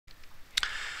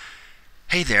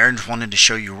Hey there, just wanted to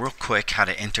show you real quick how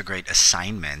to integrate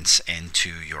assignments into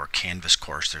your Canvas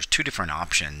course. There's two different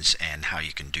options and how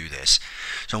you can do this.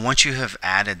 So once you have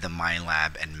added the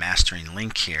MyLab and Mastering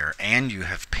link here and you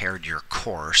have paired your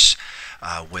course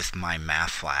with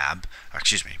MyMathLab,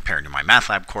 paired your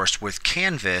MyMathLab course with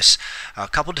Canvas, a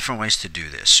couple different ways to do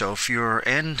this. So if you're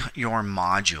in your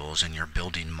modules and you're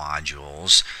building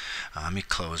modules, let me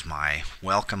close my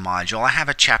welcome module. I have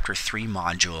a chapter 3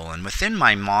 module, and within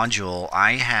my module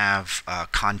I have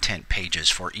content pages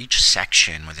for each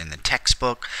section within the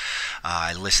textbook.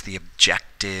 I list the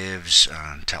objectives,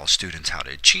 tell students how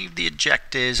to achieve the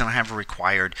objectives, and I have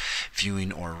required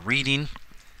viewing or reading.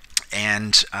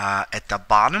 And at the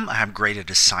bottom I have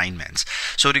graded assignments.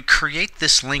 So to create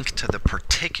this link to the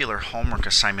particular homework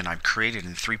assignment I've created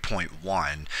in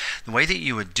 3.1, the way that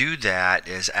you would do that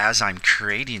is, as I'm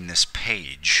creating this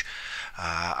page,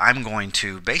 I'm going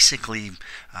to basically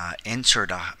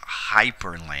insert a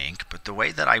hyperlink, but the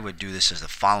way that I would do this is the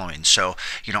following. So,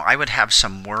 I would have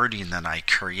some wording that I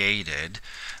created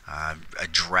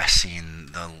addressing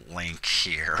the link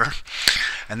here,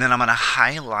 and then I'm going to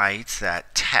highlight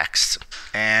that text.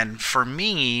 And for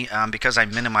me, because I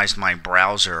minimized my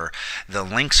browser, the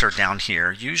links are down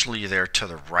here. Usually they're to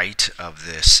the right of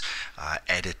this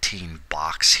editing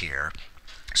box here.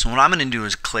 So what I'm going to do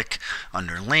is click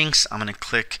under links. I'm going to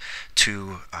click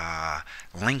to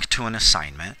link to an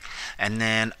assignment, and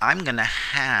then I'm going to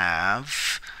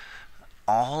have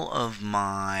all of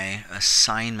my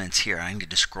assignments here. I need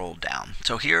to scroll down.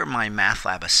 So here are my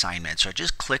MyMathLab assignments. So I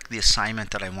just click the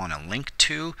assignment that I want to link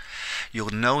to.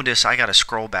 You'll notice I got to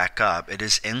scroll back up. It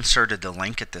has inserted the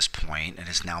link at this point. It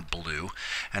is now blue.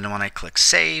 And then when I click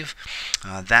save,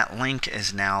 that link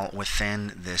is now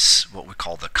within this, what we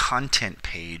call the content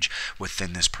page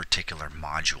within this particular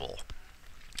module.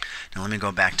 Now let me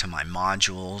go back to my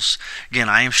modules. Again,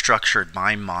 I have structured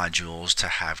my modules to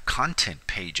have content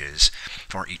pages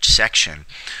for each section.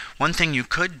 One thing you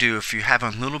could do, if you have a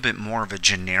little bit more of a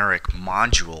generic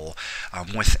module,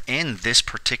 within this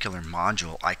particular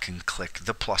module, I can click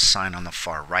the plus sign on the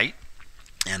far right,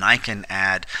 and I can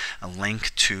add a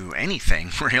link to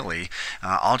anything really.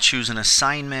 I'll choose an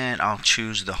assignment, I'll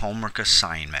choose the homework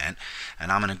assignment,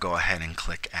 and I'm going to go ahead and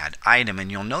click add item, and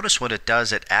you'll notice what it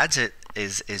does, it adds it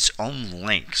is its own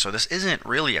link. So this isn't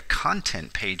really a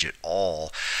content page at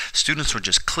all. Students would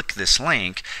just click this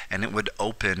link and it would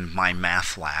open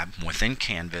MyMathLab within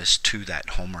Canvas to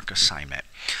that homework assignment.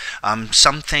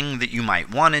 Something that you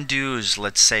might want to do is,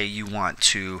 let's say you want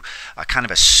to kind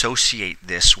of associate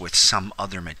this with some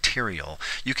other material.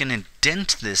 You can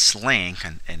indent this link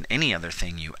and any other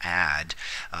thing you add,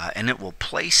 and it will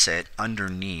place it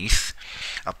underneath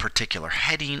a particular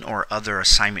heading or other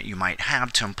assignment you might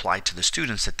have to imply to the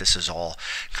students that this is all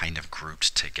kind of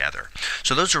grouped together.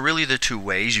 So those are really the two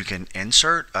ways you can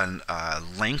insert a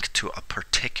link to a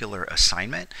particular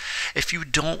assignment. If you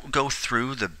don't go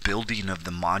through the building of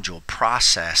the module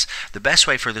process, the best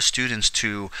way for the students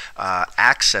to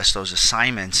access those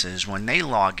assignments is when they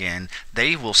log in,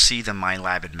 they will see the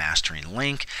MyLab and Mastering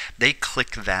link. They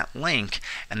click that link,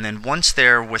 and then once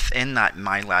they're within that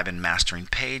MyLab and Mastering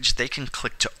page, they can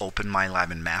click to open MyLab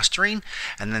and Mastering,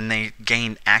 and then they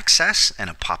gain access in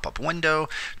a pop-up window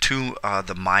to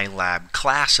the MyLab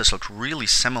class. This looks really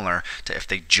similar to if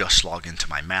they just log into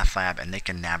MyMathLab, and they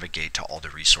can navigate to all the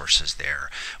resources there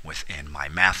within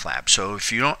MyMathLab. So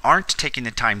if you aren't taking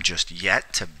the time just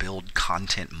yet to build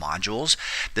content modules,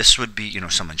 this would be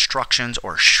some instructions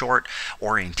or a short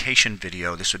orientation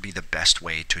video. This would be the best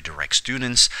way to direct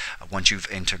students once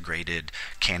you've integrated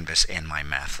Canvas and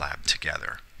MyMathLab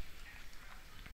together.